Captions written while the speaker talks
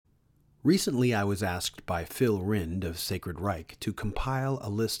Recently, I was asked by Phil Rind of Sacred Reich to compile a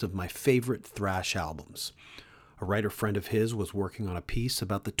list of my favorite thrash albums. A writer friend of his was working on a piece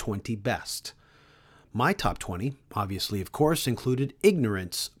about the 20 best. My top 20, obviously, of course, included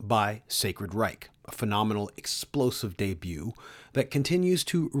Ignorance by Sacred Reich, a phenomenal, explosive debut that continues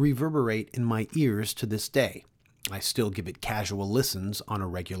to reverberate in my ears to this day. I still give it casual listens on a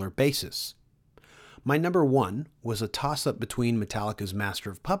regular basis. My number one was a toss-up between Metallica's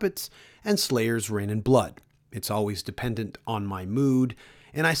Master of Puppets and Slayer's Rain and Blood. It's always dependent on my mood,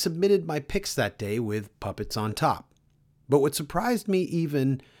 and I submitted my picks that day with Puppets on top. But what surprised me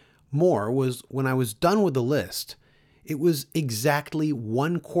even more was when I was done with the list, it was exactly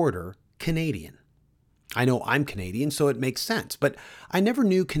 1/4 Canadian. I know I'm Canadian, so it makes sense, but I never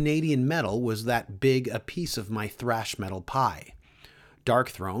knew Canadian metal was that big a piece of my thrash metal pie.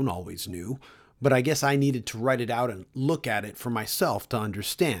 Darkthrone always knew, but I guess I needed to write it out and look at it for myself to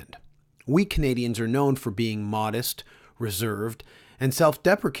understand. We Canadians are known for being modest, reserved, and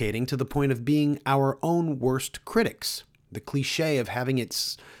self-deprecating to the point of being our own worst critics. The cliche of having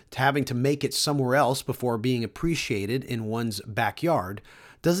to make it somewhere else before being appreciated in one's backyard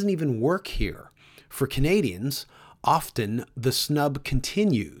doesn't even work here. For Canadians, often the snub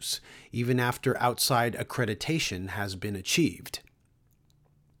continues, even after outside accreditation has been achieved.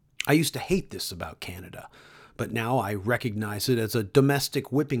 I used to hate this about Canada, but now I recognize it as a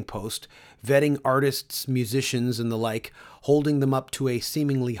domestic whipping post, vetting artists, musicians, and the like, holding them up to a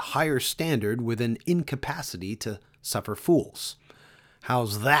seemingly higher standard with an incapacity to suffer fools.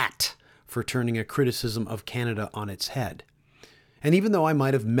 How's that for turning a criticism of Canada on its head? And even though I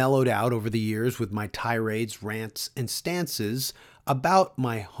might have mellowed out over the years with my tirades, rants, and stances about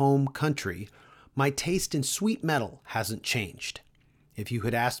my home country, my taste in sweet metal hasn't changed. If you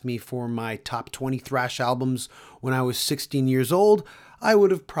had asked me for my top 20 thrash albums when I was 16 years old, I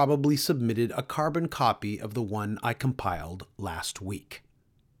would have probably submitted a carbon copy of the one I compiled last week.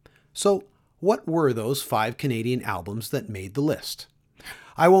 So, what were those 5 Canadian albums that made the list?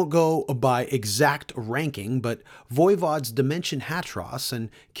 I won't go by exact ranking, but Voivod's Dimension Hatros and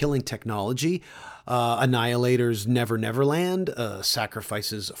Killing Technology, Annihilator's Never Neverland,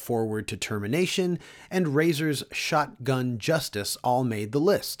 Sacrifice's Forward to Termination, and Razor's Shotgun Justice all made the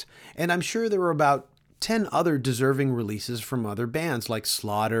list. And I'm sure there were about 10 other deserving releases from other bands like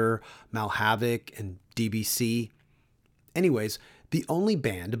Slaughter, Malhavoc, and DBC. Anyways, the only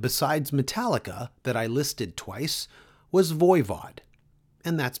band besides Metallica that I listed twice was Voivod.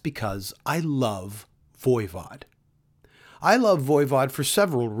 And that's because I love Voivod. I love Voivod for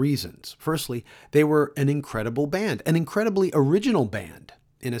several reasons. Firstly, they were an incredible band, an incredibly original band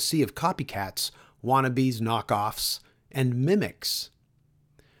in a sea of copycats, wannabes, knockoffs, and mimics.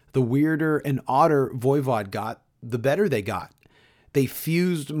 The weirder and odder Voivod got, the better they got. They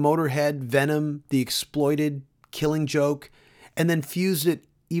fused Motorhead, Venom, The Exploited, Killing Joke, and then fused it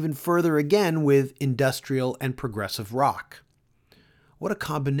even further again with industrial and progressive rock. What a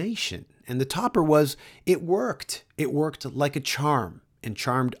combination. And the topper was, it worked. It worked like a charm and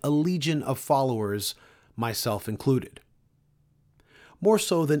charmed a legion of followers, myself included. More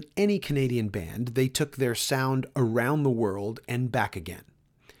so than any Canadian band, they took their sound around the world and back again.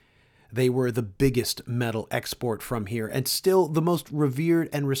 They were the biggest metal export from here and still the most revered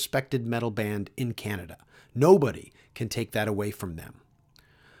and respected metal band in Canada. Nobody can take that away from them.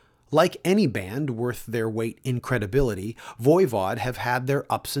 Like any band worth their weight in credibility, Voivod have had their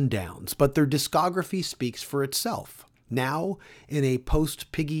ups and downs, but their discography speaks for itself. Now, in a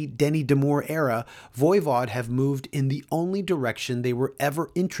post-Piggy Denny D'Amour era, Voivod have moved in the only direction they were ever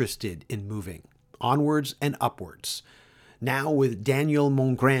interested in moving, onwards and upwards. Now, with Daniel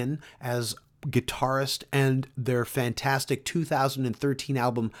Mongrain as guitarist and their fantastic 2013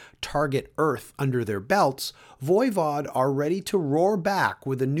 album Target Earth under their belts, Voivod are ready to roar back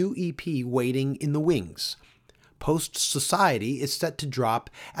with a new EP waiting in the wings. Post Society is set to drop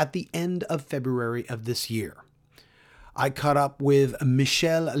at the end of February of this year. I caught up with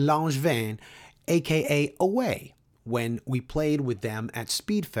Michel Langevin, aka Away, when we played with them at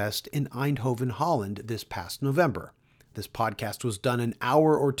SpeedFest in Eindhoven, Holland this past November. This podcast was done an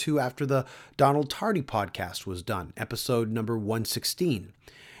hour or two after the Donald Tardy podcast was done, episode number 116.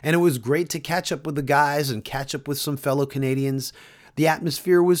 And it was great to catch up with the guys and catch up with some fellow Canadians. The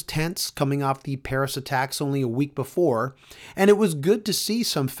atmosphere was tense coming off the Paris attacks only a week before, and it was good to see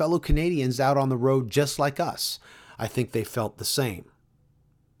some fellow Canadians out on the road just like us. I think they felt the same.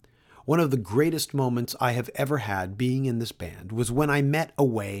 One of the greatest moments I have ever had being in this band was when I met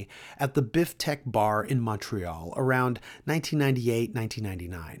Away at the Biff Tech Bar in Montreal around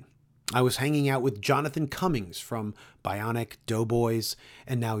 1998-1999. I was hanging out with Jonathan Cummings from Bionic, Doughboys,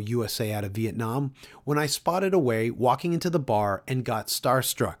 and now USA out of Vietnam when I spotted Away walking into the bar and got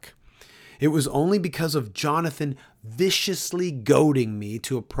starstruck. It was only because of Jonathan viciously goading me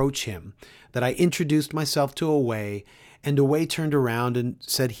to approach him that I introduced myself to Away, and Away turned around and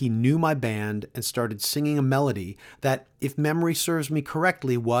said he knew my band and started singing a melody that, if memory serves me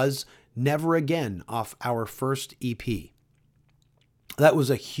correctly, was Never Again off our first EP. That was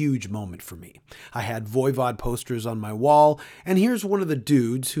a huge moment for me. I had Voivod posters on my wall, and here's one of the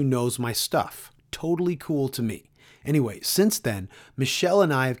dudes who knows my stuff. Totally cool to me. Anyway, since then, Michel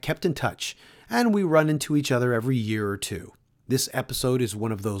and I have kept in touch, and we run into each other every year or two. This episode is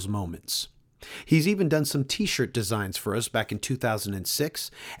one of those moments. He's even done some t-shirt designs for us back in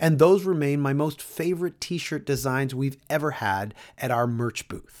 2006, and those remain my most favorite t-shirt designs we've ever had at our merch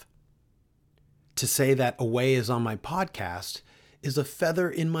booth. To say that Away is on my podcast is a feather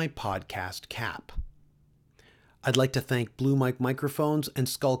in my podcast cap. I'd like to thank Blue Mic Microphones and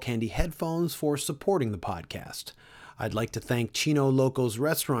Skull Candy Headphones for supporting the podcast. I'd like to thank Chino Loco's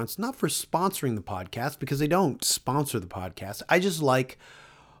Restaurants, not for sponsoring the podcast, because they don't sponsor the podcast. I just like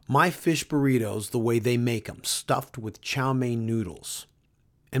my fish burritos the way they make them, stuffed with chow mein noodles.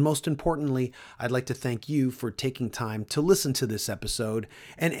 And most importantly, I'd like to thank you for taking time to listen to this episode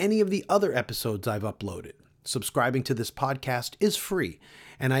and any of the other episodes I've uploaded. Subscribing to this podcast is free,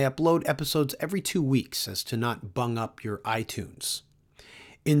 and I upload episodes every 2 weeks as to not bung up your iTunes.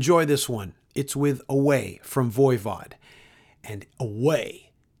 Enjoy this one. It's with Away from Voivod, and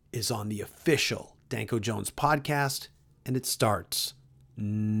Away is on the official Danko Jones podcast, and it starts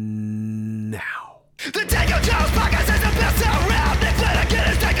now. The Danko Jones podcast is the best around. Nick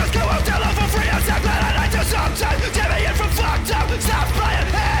Flanagan is Danko's co-host. Hello for free. I'm so glad I like to sometimes. Jamie in from fucked up. Stop playing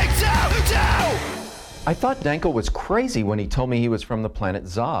Hang Down. I thought Danko was crazy when he told me he was from the planet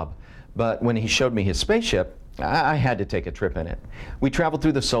Zob, but when he showed me his spaceship, I had to take a trip in it. We traveled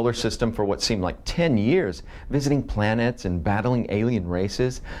through the solar system for what seemed like 10 years, visiting planets and battling alien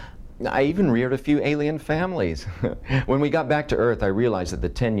races. I even reared a few alien families. When we got back to Earth, I realized that the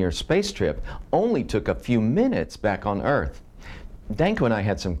 10-year space trip only took a few minutes back on Earth. Danko and I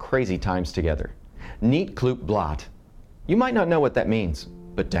had some crazy times together. Neat Kloop Blot. You might not know what that means,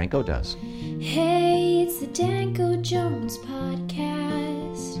 but Danko does. Hey, it's the Danko Jones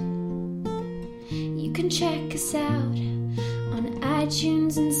podcast. You can check us out on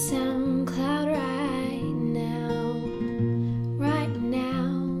iTunes and SoundCloud right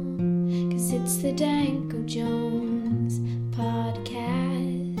now, 'cause it's the Danko Jones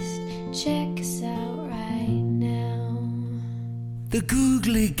podcast. Check us out right now. The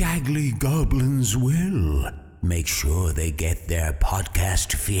googly gaggly goblins will make sure they get their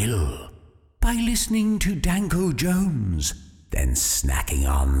podcast fill by listening to Danko Jones, then snacking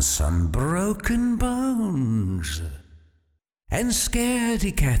on some broken bones. And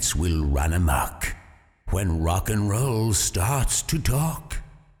scaredy cats will run amok when rock and roll starts to talk,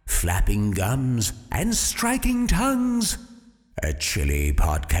 flapping gums and striking tongues. A chilly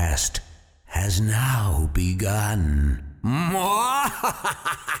podcast has now begun.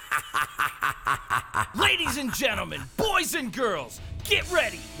 Ladies and gentlemen, boys and girls, get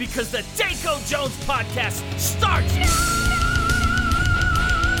ready because the Danko Jones podcast starts now.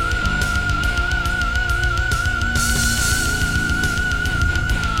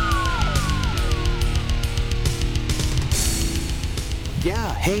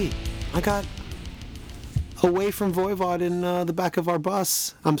 Yeah, hey, I got Away from Voivod in the back of our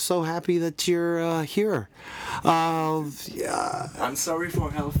bus. I'm so happy that you're here. Yeah. I'm sorry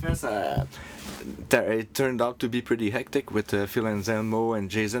for Hellfest. It turned out to be pretty hectic with Phil and Zelmo and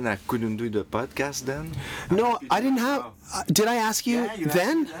Jason. I couldn't do the podcast then. No, I didn't have. Did I ask you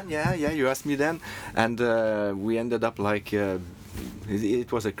then? Yeah, you asked me then. And we ended up like.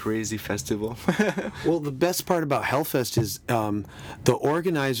 It was a crazy festival. Well, the best part about Hellfest is the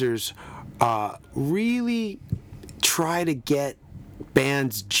organizers really try to get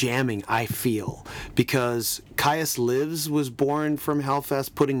bands jamming, I feel, because Caius Lives was born from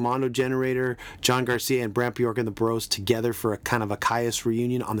Hellfest, putting Mondo Generator, John Garcia, and Brant Bjork and the Bros together for a kind of a Caius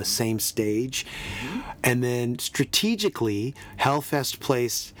reunion on the same stage. Mm-hmm. And then strategically, Hellfest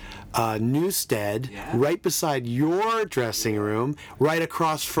placed Newstead right beside your dressing room, right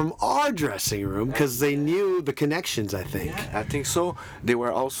across from our dressing room, because they knew the connections, I think. Yeah, I think so. They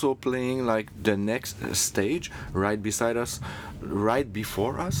were also playing like the next stage right beside us, right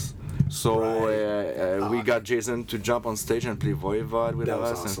before us. So we got Jason to jump on stage and play Voivod with That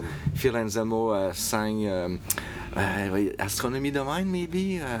was us. awesome. And Phil Anselmo sang Astronomie de Mind,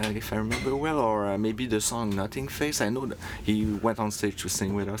 maybe, if I remember well, or maybe the song Nothing Face. I know that he went on stage to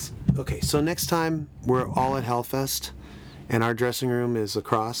sing with us. Okay, so next time we're all at Hellfest, and our dressing room is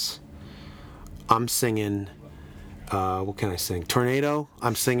across. I'm singing. What can I sing? Tornado.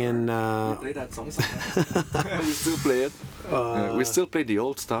 I'm singing. We play that song sometimes. We still play it. We still play the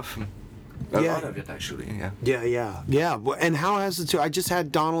old stuff. A lot of it, actually. Yeah. And how has the tour? I just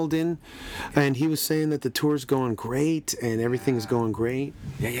had Donald in, and he was saying that the tour's going great and everything's going great.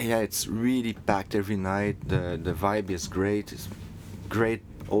 Yeah. It's really packed every night. The vibe is great. It's great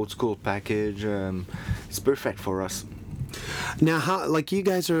old school package. It's perfect for us. Now, how, like, you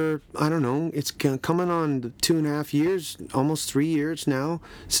guys are, I don't know, it's coming on 2.5 years, almost 3 years now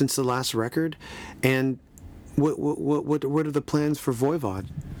since the last record, and what are the plans for Voivod?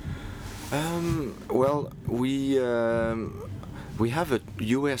 Well, we have a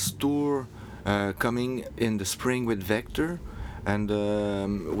U.S. tour coming in the spring with Vector, and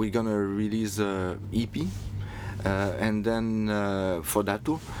we're gonna release a EP, and then for that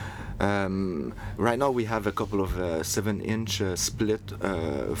tour. Right now we have a couple of 7-inch split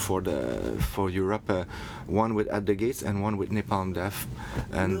for Europe, one with At the Gates and one with Napalm Death,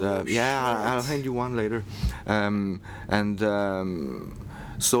 and I'll hand you one later,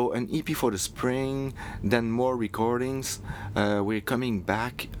 so an EP for the spring, then more recordings. We're coming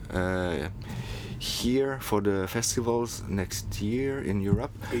back here for the festivals next year in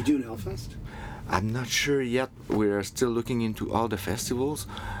Europe. Are you doing Hellfest? I'm not sure yet. We're still looking into all the festivals.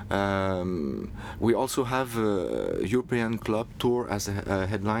 We also have a European club tour as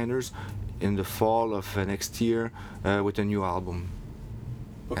headliners in the fall of next year with a new album.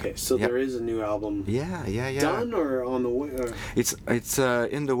 Okay, so there is a new album. Yeah. Done or on the way? It's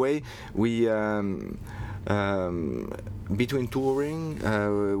in the way. We between touring,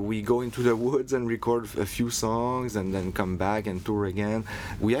 we go into the woods and record a few songs and then come back and tour again.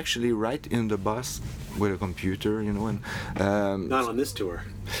 We actually write in the bus with a computer, and Not on this tour.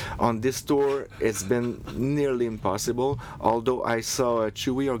 on this tour it's been nearly impossible, although I saw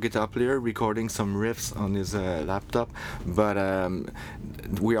Chewy, our guitar player, recording some riffs on his laptop, but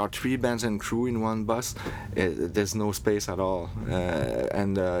we are 3 bands and crew in one bus. There's no space at all,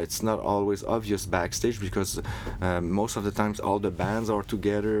 and it's not always obvious backstage because most of the times all the bands are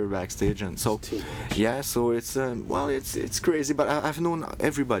together backstage, and so so it's crazy, but I've known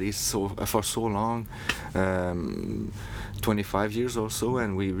everybody for so long, 25 years or so,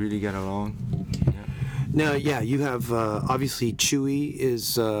 and we really get along. Now, you have obviously Chewy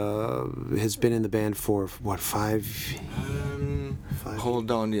has been in the band for what, 5?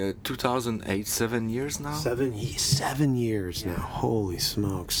 Hold on, 2008, 7 years now. 7 years now. Holy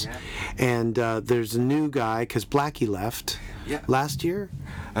smokes! And there's a new guy because Blacky left last year.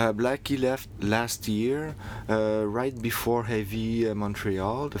 Blacky left last year, right before Heavy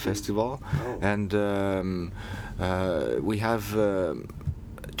Montreal, the festival, and we have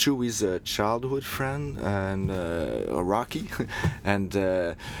Chewy's a childhood friend and Rocky, and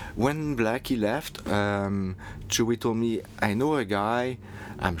when Blacky left, Chewy told me, I know a guy,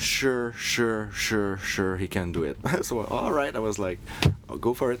 I'm sure he can do it. So all right, I was like, I'll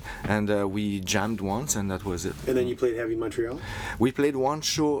go for it, and we jammed once, and that was it. And then you played Heavy Montreal? We played one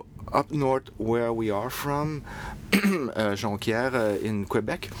show up north where we are from, Jonquière in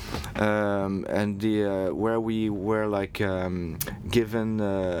Quebec, and where we were like given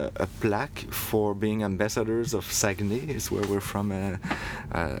a plaque for being ambassadors of Saguenay, is where we're from,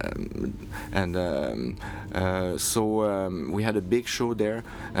 so we had a big show there,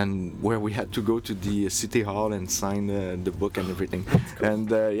 and where we had to go to the city hall and sign the book and everything,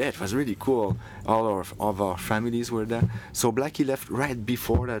 and it was really cool. All of our families were there. So Blacky left right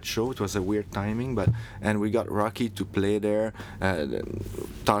before that show. It was a weird timing, and we got Rocky to play there,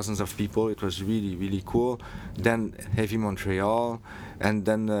 thousands of people. It was really, really cool. Then Heavy Montreal, and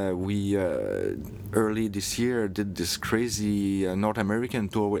then we early this year did this crazy North American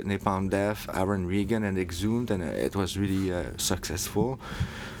tour with Napalm Death, Aaron Regan, and Exhumed, and it was really successful.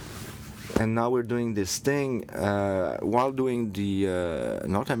 And now we're doing this thing. While doing the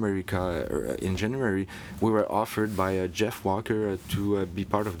North America in January, we were offered by Jeff Walker to be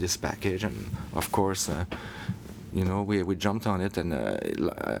part of this package, and of course, we jumped on it,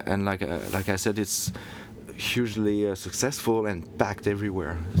 and like I said, it's hugely successful and packed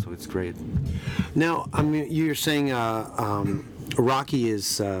everywhere, so it's great. Now, I mean, you're saying Rocky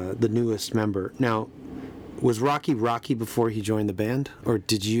is the newest member. Now, was Rocky before he joined the band, or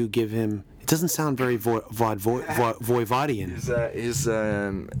did you give him? doesn't sound very Voivodian.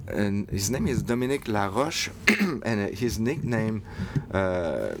 His name is Dominique Laroche, and his nickname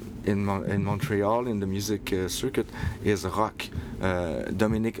in Montreal in the music circuit is Rock.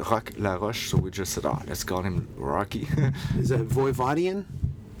 Dominique Rock Laroche. So we just said, let's call him Rocky. Is that Voivodian?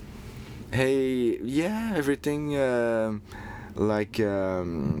 Hey, yeah, everything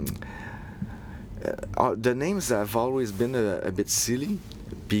the names have always been a bit silly.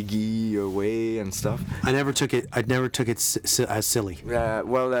 Piggy away and stuff. I never took it as silly.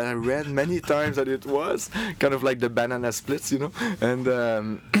 Well, I read many times that it was kind of like the banana splits, and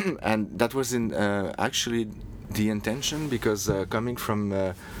and that was in actually the intention, because coming from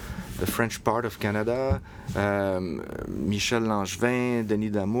the French part of Canada, Michel, Langevin,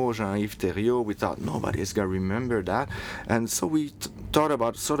 Denis D'Amour, Jean-Yves Thériault, we thought nobody's going to remember that. And so we thought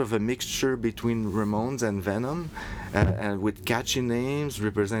about sort of a mixture between Ramones and Venom, and with catchy names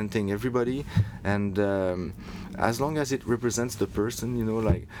representing everybody. And as long as it represents the person,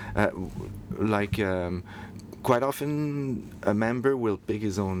 quite often a member will pick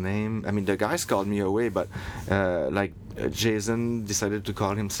his own name. I mean, the guys called me away, but Jason decided to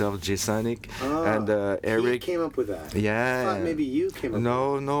call himself Jasonic, and Eric he came up with that. Yeah, I thought maybe you came up.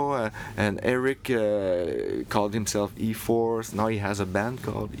 No, and Eric called himself E-Force. Now he has a band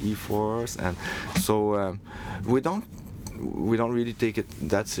called E-Force, and so we don't really take it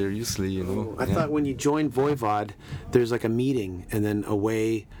that seriously, I thought when you join Voivod, there's like a meeting, and then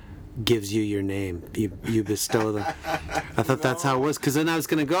Away gives you your name. You bestow them. I thought that's how it was, because then I was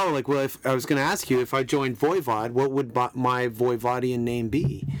going to go if I was going to ask you, if I joined Voivod, what would my Voivodian name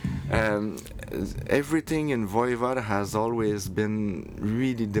be? Everything in Voivod has always been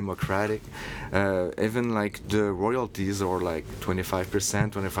really democratic. Even like the royalties are like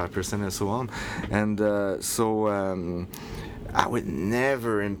 25%, and so on. And so I would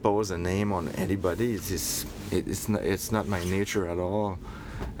never impose a name on anybody. It's not my nature at all.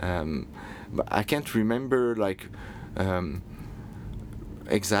 But I can't remember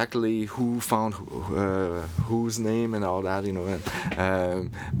exactly who found whose name and all that,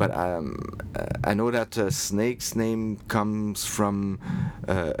 but I know that Snake's name comes from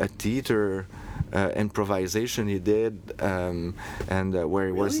a theater improvisation he did, and where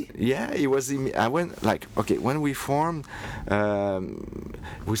he was. Yeah, he was. I went when we formed.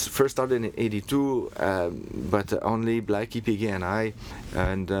 We first started in '82, but only Blacky, Piggy, and I,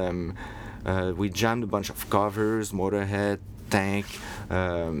 and we jammed a bunch of covers, Motorhead, Tank,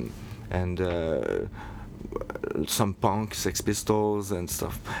 and some punk, Sex Pistols and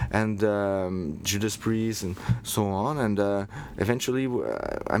stuff, and Judas Priest and so on. And eventually,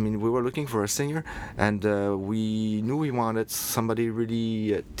 we were looking for a singer, and we knew we wanted somebody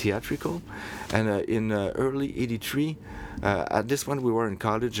really theatrical. And in early '83, at this point we were in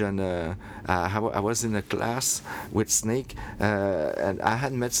college, and I was in a class with Snake, and I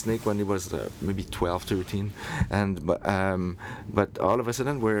had met Snake when he was maybe 12, 13, and but all of a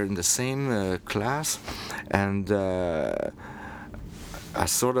sudden we're in the same class, and I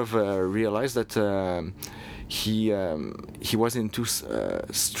sort of realized that he was into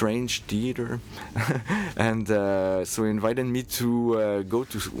strange theater, and so he invited me to go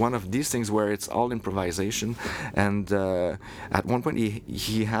to one of these things where it's all improvisation. And at one point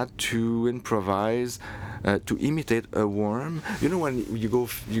he had to improvise to imitate a worm. When you go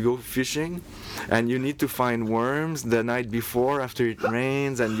fishing and you need to find worms the night before after it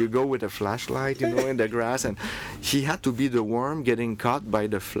rains, and you go with a flashlight in the grass, and he had to be the worm getting caught by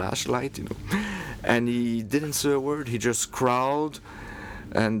the flashlight, and he didn't say a word. He just crawled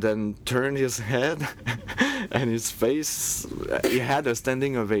and then turned his head, and his face, he had a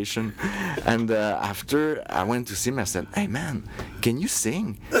standing ovation. And after I went to see him, I said, "Hey man, can you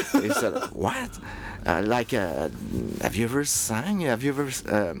sing?" He said, "What? Have you ever sang? Have you ever?"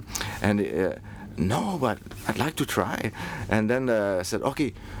 No, but I'd like to try. And then I said,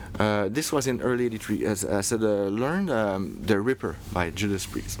 "Okay." This was in early '83. I said, learn The Ripper by Judas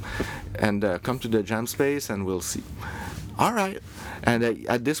Priest, and come to the jam space and we'll see. All right. And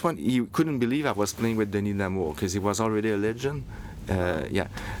at this one, he couldn't believe I was playing with Denis D'Amour, because he was already a legend.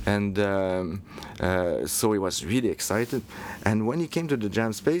 And so he was really excited. And when he came to the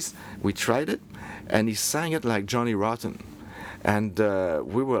jam space, we tried it, and he sang it like Johnny Rotten. And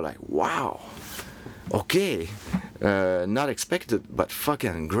we were like, wow, okay. Not expected, but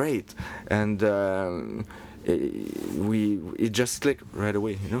fucking great. And it just clicked right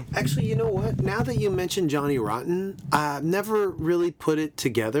away, Actually, you know what? Now that you mentioned Johnny Rotten, I've never really put it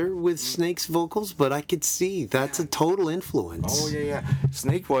together with Snake's vocals, but I could see that's a total influence. Oh yeah.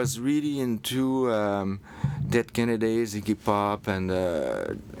 Snake was really into Dead Kennedys, Iggy Pop, and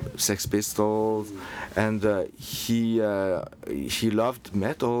Sex Pistols, and he loved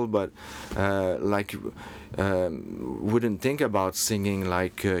metal, but wouldn't think about singing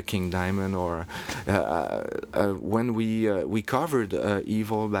like King Diamond or when we covered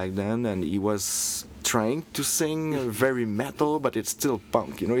Evil back then, and he was trying to sing very metal, but it's still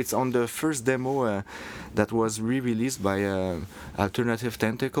punk. It's on the first demo that was re-released by Alternative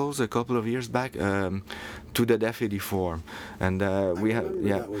Tentacles a couple of years back, To the Death 84, and we have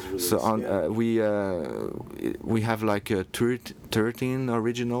so on we have like 13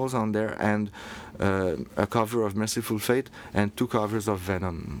 originals on there, and a cover of Merciful Fate and 2 covers of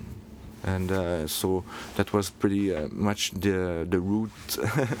Venom. And so that was pretty much the root.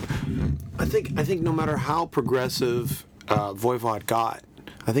 I think no matter how progressive Voivod got,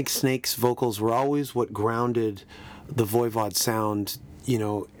 I think Snake's vocals were always what grounded the Voivod sound,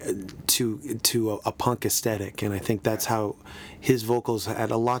 to a punk aesthetic, and I think that's how his vocals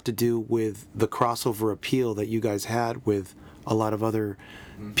had a lot to do with the crossover appeal that you guys had with a lot of other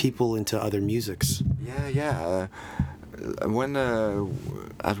people into other musics. Yeah. When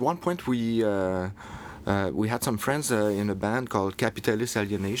at one point we had some friends in a band called Capitalist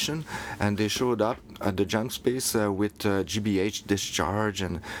Alienation, and they showed up at the jam space with GBH Discharge,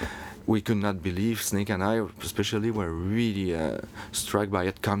 and we could not believe, Snake and I especially were really struck by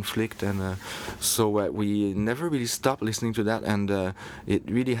it, Conflict, and so we never really stopped listening to that, and it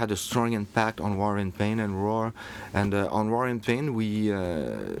really had a strong impact on War and Pain and Roar. And on War and Pain we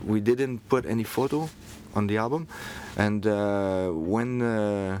didn't put any photo on the album, and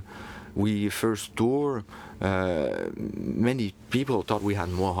when we first toured, many people thought we had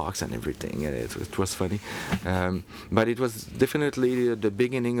mohawks and everything, and it was funny, but it was definitely the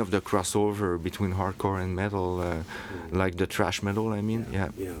beginning of the crossover between hardcore and metal, like the thrash metal.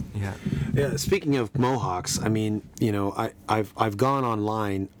 Yeah. Speaking of mohawks, I mean, I've gone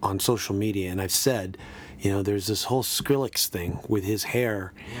online on social media and I've said, there's this whole Skrillex thing with his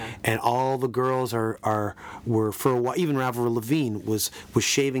hair, and all the girls were for a while. Even Avril Lavigne was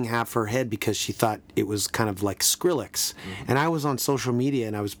shaving half her head because she thought it was kind of like Skrillex. And I was on social media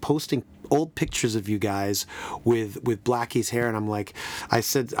and I was posting old pictures of you guys with Blacky's hair, and I'm like, I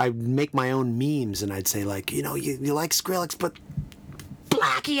said I'd make my own memes and I'd say like, you like Skrillex, but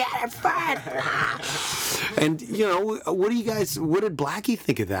Blacky had it fun. And what did Blacky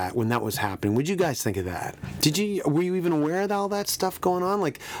think of that when that was happening? What did you guys think of that? Were you even aware of all that stuff going on?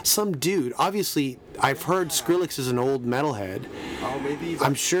 Like, some dude, obviously I've heard Skrillex is an old metalhead. Oh, maybe.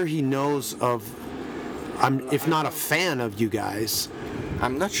 I'm sure he knows of, if not a fan of you guys.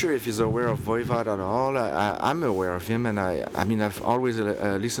 I'm not sure if he's aware of Voivod at all. I'm aware of him, and I've always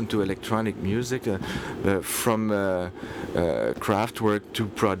listened to electronic music, from Kraftwerk to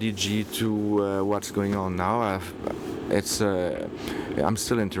Prodigy to what's going on now. I'm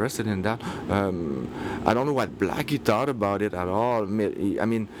still interested in that. I don't know what Blacky thought about it at all. I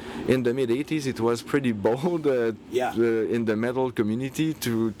mean, in the mid-'80s, it was pretty bold in the metal community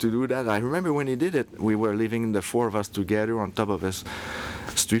to do that. I remember when he did it, we were living, the 4 of us together on top of his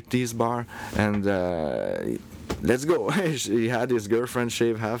striptease bar, and let's go. He had his girlfriend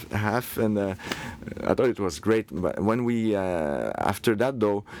shave half, and I thought it was great. But when we after that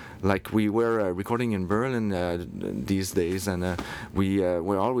though, like, we were recording in Berlin these days, and we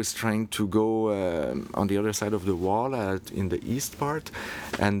were always trying to go on the other side of the wall in the east part,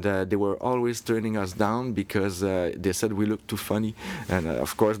 and they were always turning us down because they said we looked too funny, and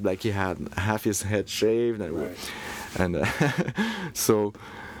of course Blacky had half his head shaved, and so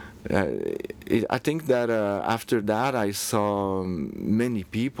I think that after that I saw many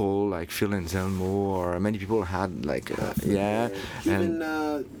people like Phil Anselmo, or many people had like even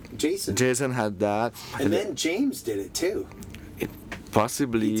Jason had that, and then James did it too.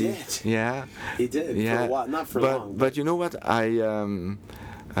 Possibly. He did. Yeah. He did. Yeah. For a while, not for long. But you know what? I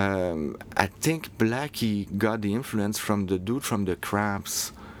think Blacky got the influence from the dude from the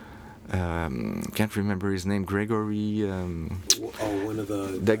Cramps. Can't remember his name. Gregory. One of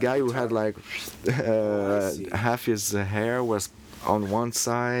the guy who had like half his hair was on one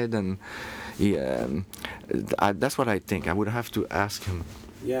side, and that's what I think. I would have to ask him.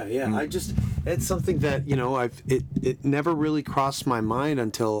 Yeah. It's something that it never really crossed my mind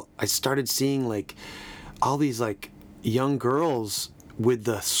until I started seeing like all these like young girls with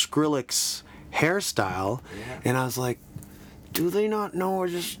the Skrillex hairstyle, and I was like, do they not know? Or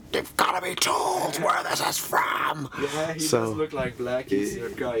just they've got to be told where this is from. Yeah, he does look like Blacky,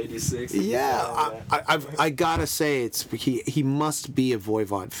 circa 86. Yeah, I gotta say he must be a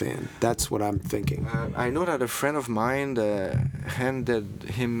Voivod fan. That's what I'm thinking. I know that a friend of mine handed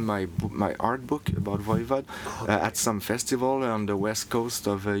him my art book about Voivod at some festival on the west coast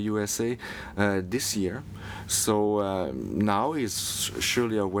of USA this year. So now he's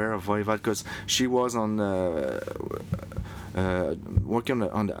surely aware of Voivod because she was on working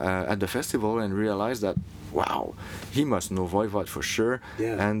at the festival and realized that, wow, he must know Voivod for sure.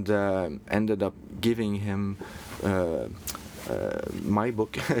 Yeah. And ended up giving him my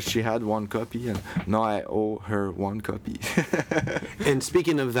book. She had one copy, and now I owe her one copy. And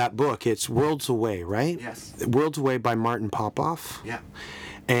speaking of that book, it's Worlds Away, right? Yes. Worlds Away by Martin Popoff. Yeah.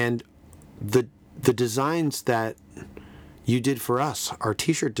 And the designs that you did for us, our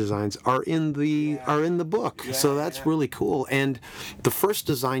T-shirt designs, are in the book. So that's really cool. And the first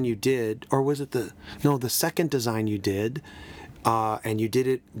design you did, or was it the second design you did, and you did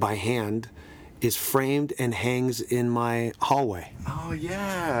it by hand, is framed and hangs in my hallway. Oh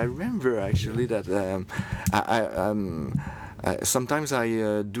yeah, I remember actually that. Sometimes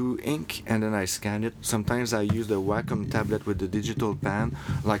I do ink and then I scan it. Sometimes I use the Wacom tablet with the digital pen,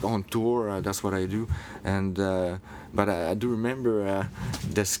 like on tour. That's what I do. And but I do remember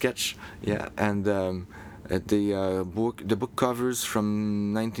the sketch. Yeah, and the book covers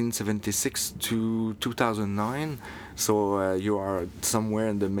from 1976 to 2009. So you are somewhere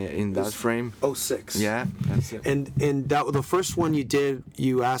in that frame. 06. Yeah, that's it. And that the first one you did,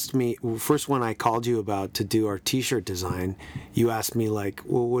 you asked me, first one I called you about to do our T-shirt design, you asked me like,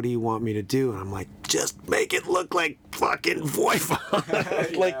 well, what do you want me to do? And I'm like, just make it look like fucking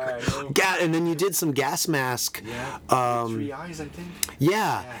Voivod. Like, and then you did some gas mask. Yeah. 3 eyes, I think.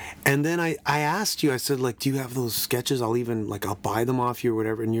 Yeah. And then I asked you, I said, like, do you have those sketches? I'll buy them off you or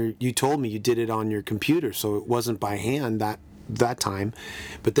whatever. And you told me you did it on your computer, so it wasn't by hand that time.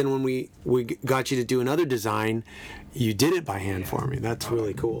 But then when we got you to do another design, you did it by hand for me. That's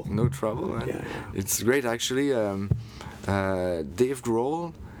really cool. No trouble. Yeah. It's great, actually. Dave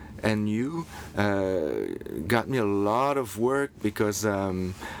Grohl and you got me a lot of work because at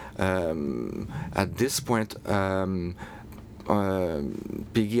this point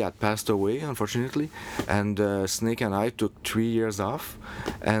Piggy had passed away, unfortunately, and Snake and I took 3 years off,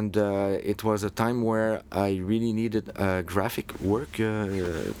 and it was a time where I really needed graphic work,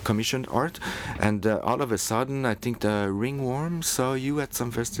 commissioned art, and all of a sudden I think the Ringworm saw you at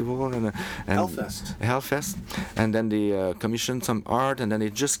some festival and Hellfest, and then they commissioned some art, and then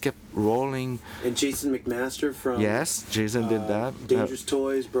it just kept rolling. And Jason McMaster from Jason did that. Dangerous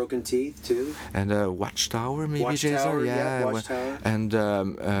Toys, Broken Teeth too. And Watchtower, maybe Jason. Watchtower. And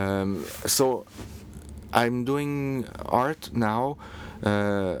so I'm doing art now.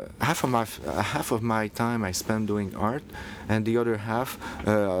 Half of my time I spend doing art, and the other half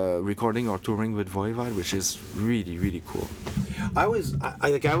recording or touring with Voivod, which is really, really cool. I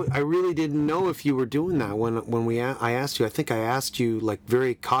really didn't know if you were doing that when I asked you. I think I asked you like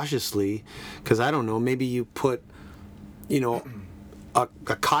very cautiously, because I don't know, maybe you put, a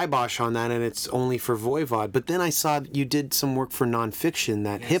kibosh on that and it's only for Voivod. But then I saw that you did some work for Nonfiction,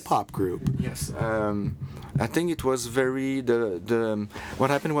 that hip-hop group. Yes. I think it was very what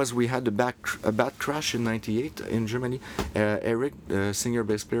happened was we had a bad crash in '98 in Germany. Eric, the singer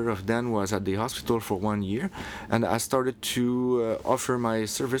bass player of Dan, was at the hospital for 1 year, and I started to offer my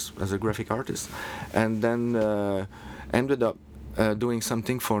service as a graphic artist, and then ended up doing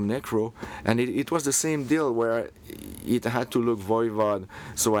something for Necro, and it was the same deal where it had to look Voivod,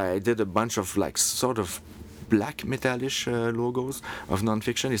 so I did a bunch of like sort of black metallish logos of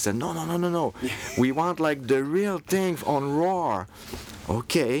Nonfiction. He said, no, we want like the real thing on Roar.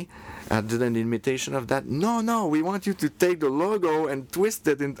 Okay, I did an imitation of that. No, we want you to take the logo and twist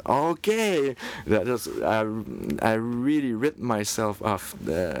it in. Okay, that was, I really ripped myself off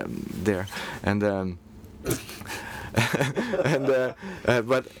there, and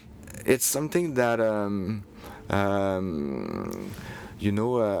but it's something that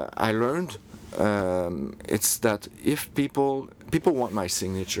I learned. It's that if people want my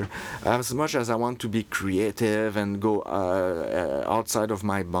signature, as much as I want to be creative and go outside of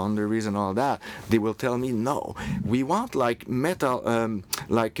my boundaries and all that, they will tell me, no, we want like metal,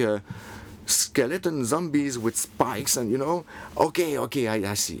 skeleton zombies with spikes, and okay,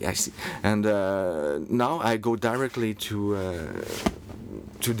 I see, and now I go directly to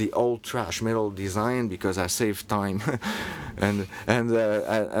the old thrash metal design because I save time. and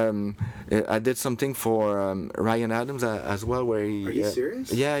I did something for Ryan Adams as well, where he. Are you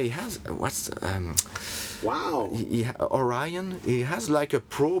serious? Yeah, he has. Wow. Orion. He has like a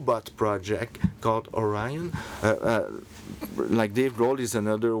probot project called Orion. Like Dave Grohl is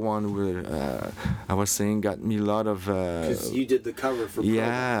another one where I was saying got me a lot of. Because you did the cover for.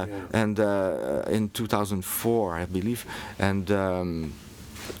 Yeah, Probot, and in 2004, I believe, and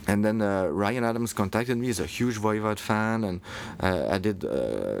then Ryan Adams contacted me. He's a huge Voivod fan, and I did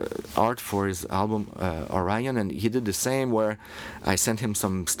art for his album Orion, and he did the same where I sent him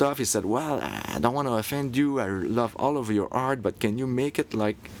some stuff. He said, well, I don't want to offend you. I love all of your art, but can you make it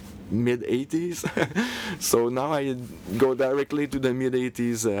like mid-80s? So now I go directly to the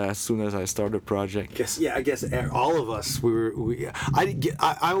mid-80s as soon as I start a project. I guess all of us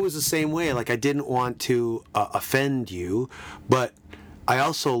I was the same way. Like I didn't want to offend you, but I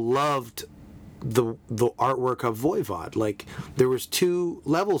also loved the artwork of Voivod. Like there was two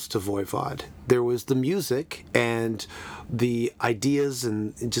levels to Voivod. There was the music and the ideas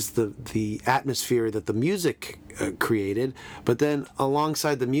and just the atmosphere that the music created, but then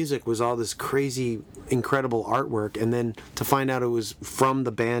alongside the music was all this crazy, incredible artwork. And then to find out it was from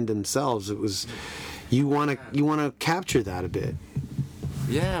the band themselves, it was you want to capture that a bit.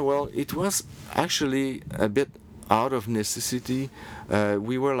 Yeah, well, it was actually a bit out of necessity.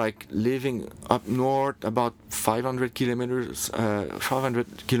 We were like living up north, about 500 kilometers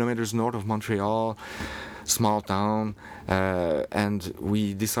north of Montreal, small town, and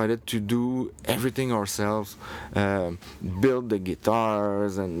we decided to do everything ourselves, build the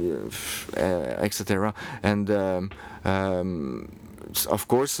guitars and etc. And of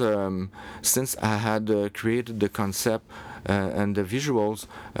course, since I had created the concept and the visuals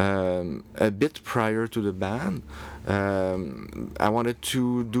a bit prior to the band, I wanted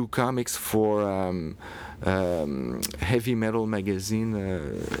to do comics for heavy metal magazine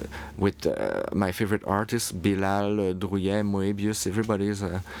with my favorite artists, Bilal, Drouillet, Moebius. Everybody's.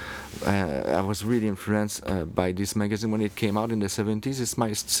 I was really influenced by this magazine when it came out in the 70s.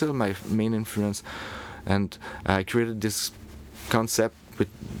 It's still my main influence, and I created this concept with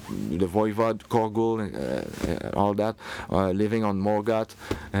the Voivod, Korgul, all that, living on Morgoth.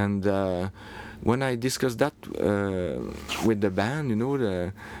 And when I discussed that with the band,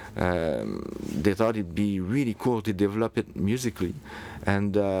 they thought it'd be really cool to develop it musically.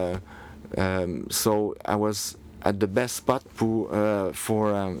 And so I was at the best spot for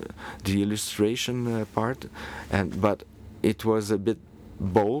the illustration part, but it was a bit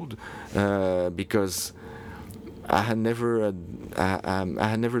bold because I had never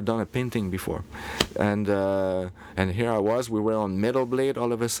done a painting before, and here I was. We were on Metal Blade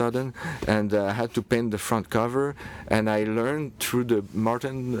all of a sudden, and I had to paint the front cover. And I learned through the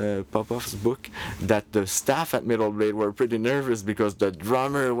Martin Popoff's book that the staff at Metal Blade were pretty nervous because the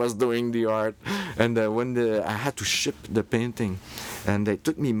drummer was doing the art, and when I had to ship the painting, and it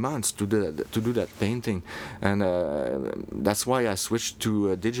took me months to do that painting, and that's why I switched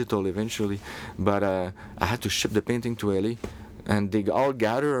to digital eventually. But I had to ship the painting to LA, and they all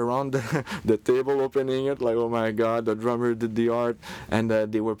gather around the table opening it like, oh my god, the drummer did the art, and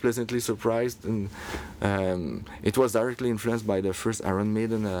they were pleasantly surprised. And it was directly influenced by the first Iron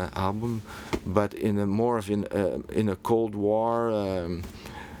Maiden album, but in a Cold War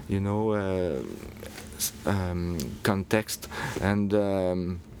context. And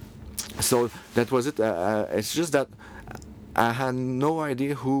so that was it. It's just that I had no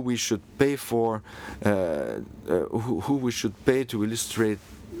idea who we should pay for, who we should pay to illustrate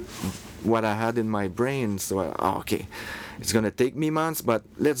what I had in my brain. So, okay, it's gonna take me months, but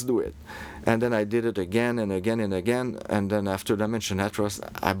let's do it. And then I did it again and again and again. And then after Dimension Atros,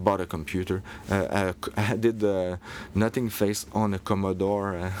 I bought a computer. I did the Nothing Face on a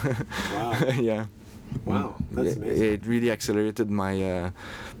Commodore. Wow. Yeah. Wow, that's amazing. It really accelerated my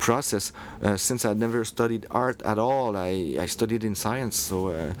process. Since I'd never studied art at all, I studied in science,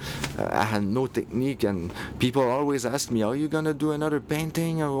 so I had no technique. And people always ask me, "Are you gonna do another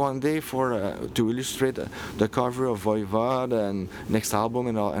painting one day to illustrate the cover of Voivod and next album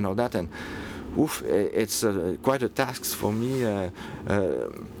and all that?" And oof, it's quite a task for me.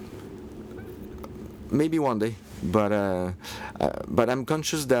 Maybe one day, but I'm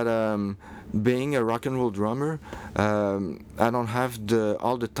conscious that. Being a rock and roll drummer, I don't have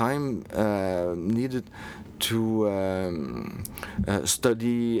all the time needed to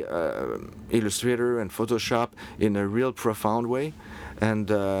study Illustrator and Photoshop in a real profound way, and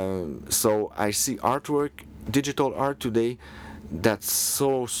so I see artwork, digital art today, that's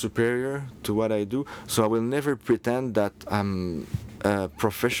so superior to what I do. So I will never pretend that I'm a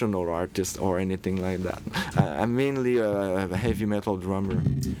professional artist or anything like that. I'm mainly a heavy metal drummer.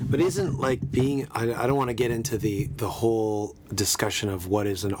 But isn't like being, I don't want to get into the whole discussion of what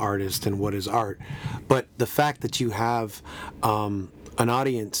is an artist and what is art, but the fact that you have an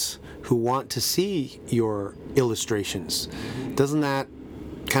audience who want to see your illustrations, doesn't that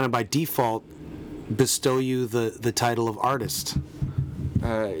kind of by default bestow you the title of artist?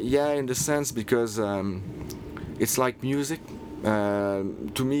 Yeah, in the sense, because it's like music.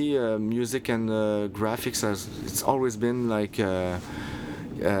 To me, music and graphics it's always been like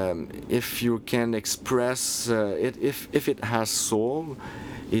if you can express it, if it has soul,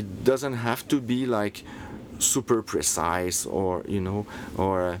 it doesn't have to be like super precise, or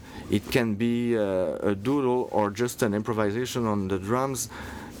or it can be a doodle or just an improvisation on the drums,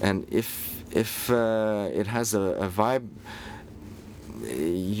 and if it has a vibe,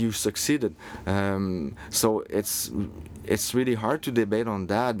 you succeeded. So it's really hard to debate on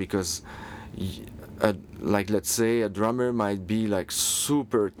that, because like, let's say a drummer might be like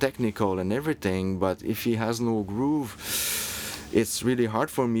super technical and everything, but if he has no groove, it's really hard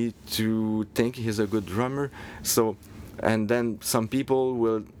for me to think he's a good drummer. So, and then some people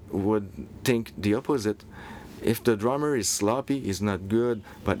would think the opposite. If the drummer is sloppy, he's not good,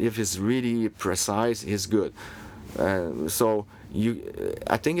 but if he's really precise, he's good. So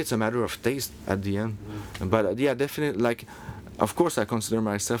I think it's a matter of taste at the end. But yeah, definitely, like, of course I consider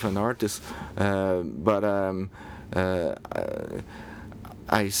myself an artist, but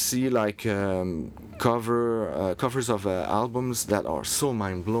I see like covers of albums that are so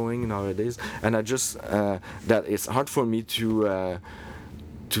mind-blowing nowadays, and I just that it's hard for me to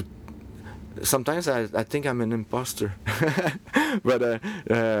sometimes I think I'm an imposter. But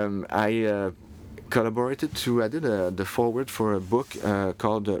I collaborated I did the foreword for a book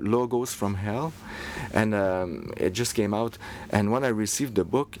called Logos from Hell, and it just came out, and when I received the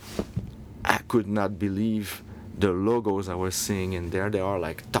book, I could not believe the logos I was seeing in there. There are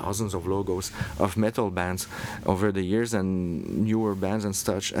like thousands of logos of metal bands over the years, and newer bands and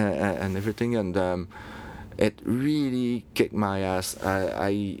such, and everything, and it really kicked my ass.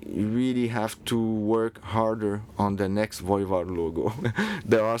 I really have to work harder on the next Voivod logo.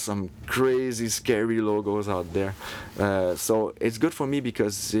 There are some crazy, scary logos out there. So it's good for me,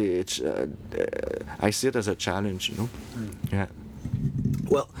 because I see it as a challenge, Yeah.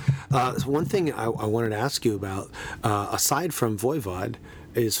 Well, one thing I wanted to ask you about, aside from Voivod,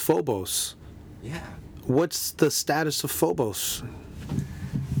 is Phobos. Yeah. What's the status of Phobos?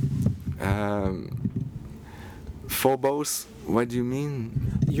 Phobos? What do you mean?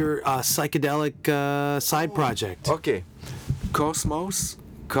 Your psychedelic side project. Okay. Cosmos?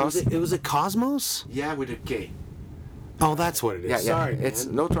 It was a Cosmos? Yeah, with a K. Oh, that's what it is. Yeah, Sorry, it's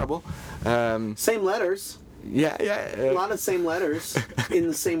man. no trouble. Same letters. Yeah. A lot of same letters in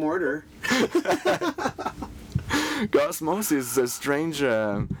the same order. Cosmos is a strange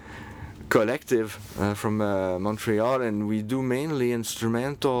collective from Montreal, and we do mainly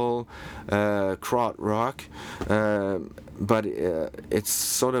instrumental krautrock rock, but it's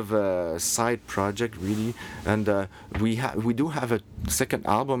sort of a side project, really, and we do have a second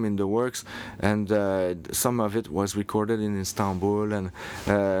album in the works, and some of it was recorded in Istanbul, and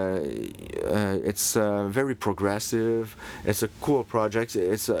it's very progressive. It's a cool project.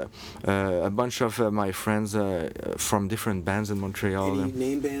 It's a bunch of my friends from different bands in Montreal. Any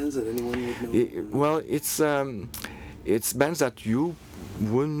name bands that anyone would know? Well, it's bands that you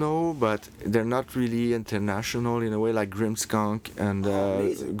would know, but they're not really international in a way, like Grimmskunk and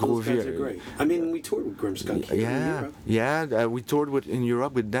Amazing. Those guys are Groovy. great. I mean, we toured with Grimmskunk here in Europe. Yeah, we toured in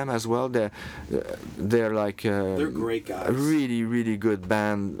Europe with them as well. They're like They're great guys. a really, really good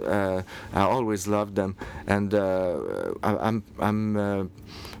band. I always loved them, and I'm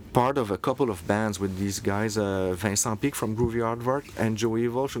part of a couple of bands with these guys, Vincent Pic from Groovy Aardvark and Joe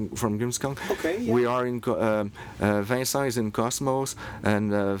Evil from Grimmskunk. Okay, yeah. We are in Vincent is in Cosmos,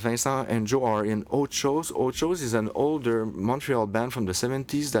 and Vincent and Joe are in Ochos. Ochos is an older Montreal band from the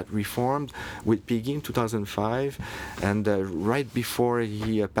 70s that reformed with Piggy in 2005, and right before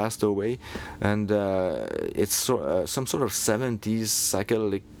he passed away, and it's some sort of 70s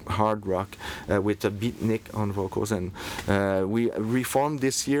psychedelic hard rock with a beatnik on vocals, and we reformed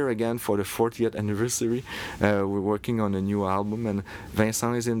this year again for the 40th anniversary. We're working on a new album, and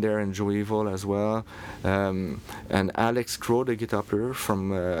Vincent is in there, and Voivod as well, and Alex Crow, the guitar player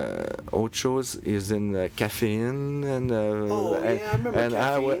from Ocho's, is in Caffeine, and I remember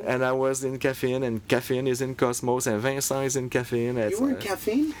Caffeine. I was in Caffeine, and Caffeine is in Cosmos, and Vincent is in Caffeine. You were in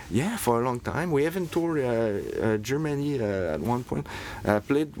Caffeine? Yeah, for a long time. We even toured Germany at one point.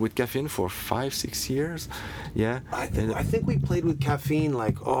 Played with Caffeine for 5-6 years. Yeah. I think we played with Caffeine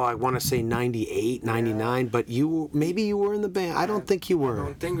I want to say 98, 99, but maybe you were in the band. I don't think you were. I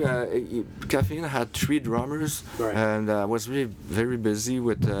don't think Caffeine had 3 drummers, right. And I was really very busy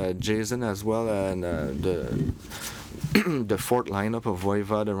with Jason as well, and the fourth lineup of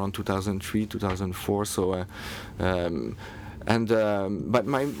Voivod around 2003, 2004. So, but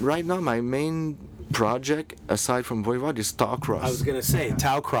right now my main project aside from Voivod is Taucross. I was gonna say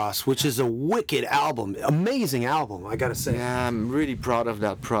Taucross, which is a wicked album, amazing album. I gotta say. Yeah, I'm really proud of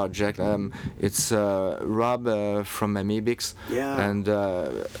that project. It's Rob from Amebix, and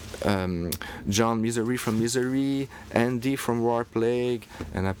John Misery from Misery, Andy from Warplague,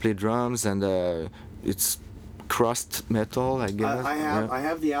 and I play drums, and it's crust metal, I guess. I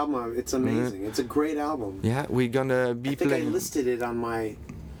have the album. It's amazing. It's a great album. Yeah, we're gonna be playing. I think I listed it on I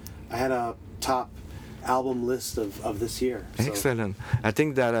had a top album list of this year. So. Excellent. I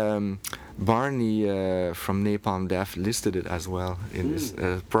think that Barney from Napalm Death listed it as well in this,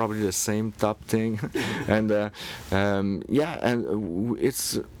 probably the same top thing. And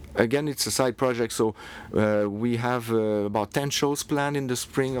it's. Again, it's a side project, so we have about 10 shows planned in the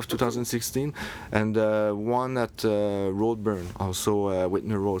spring of 2016, and one at Roadburn, also with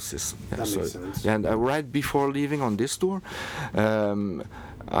Neurosis. That makes sense. And right before leaving on this tour,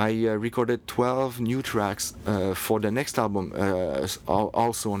 I recorded 12 new tracks for the next album,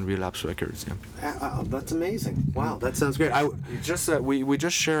 also on Relapse Records. Yeah. That's amazing. Wow, that sounds great. We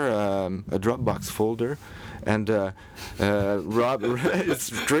just share a Dropbox folder. And Rob, it's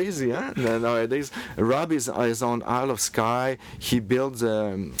crazy, huh? Nowadays, Rob is on Isle of Skye. He builds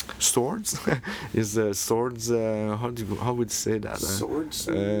swords. Is swords? How would you say that?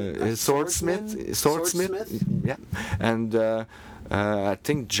 Swordsmith. Yeah, and. I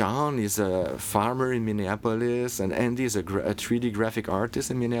think John is a farmer in Minneapolis, and Andy is a 3D graphic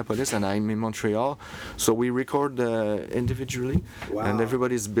artist in Minneapolis, and I'm in Montreal. So we record individually, and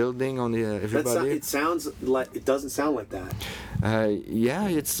everybody's building on everybody. It sounds like it doesn't sound like that. Yeah,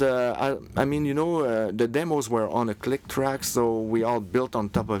 it's. I mean, the demos were on a click track, so we all built on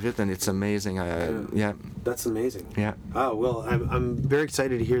top of it, and it's amazing. Yeah. That's amazing. Yeah. Oh well, I'm very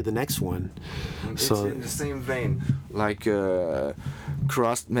excited to hear the next one. It's in the same vein, like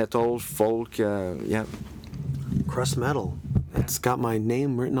crust metal, folk. Yeah. Crust metal. It's got my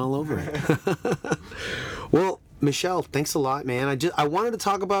name written all over it. Well, Michel, thanks a lot, man. I wanted to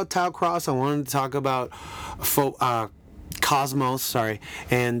talk about Taucross. I wanted to talk about Cosmos.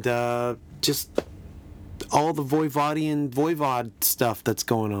 And just all the Voivod stuff that's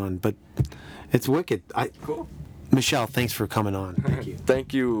going on. But it's wicked. Cool. Michel, thanks for coming on. Thank you.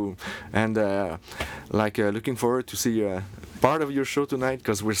 Thank you. And looking forward to see part of your show tonight,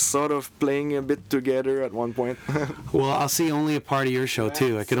 because we're sort of playing a bit together at one point. Well, I'll see only a part of your show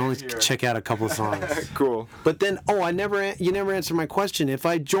too. I could only check out a couple of songs. Cool. But then, you never answered my question. If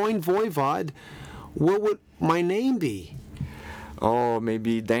I joined Voivod, what would my name be? Oh,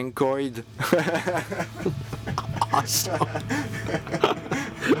 maybe Dankoid. Awesome.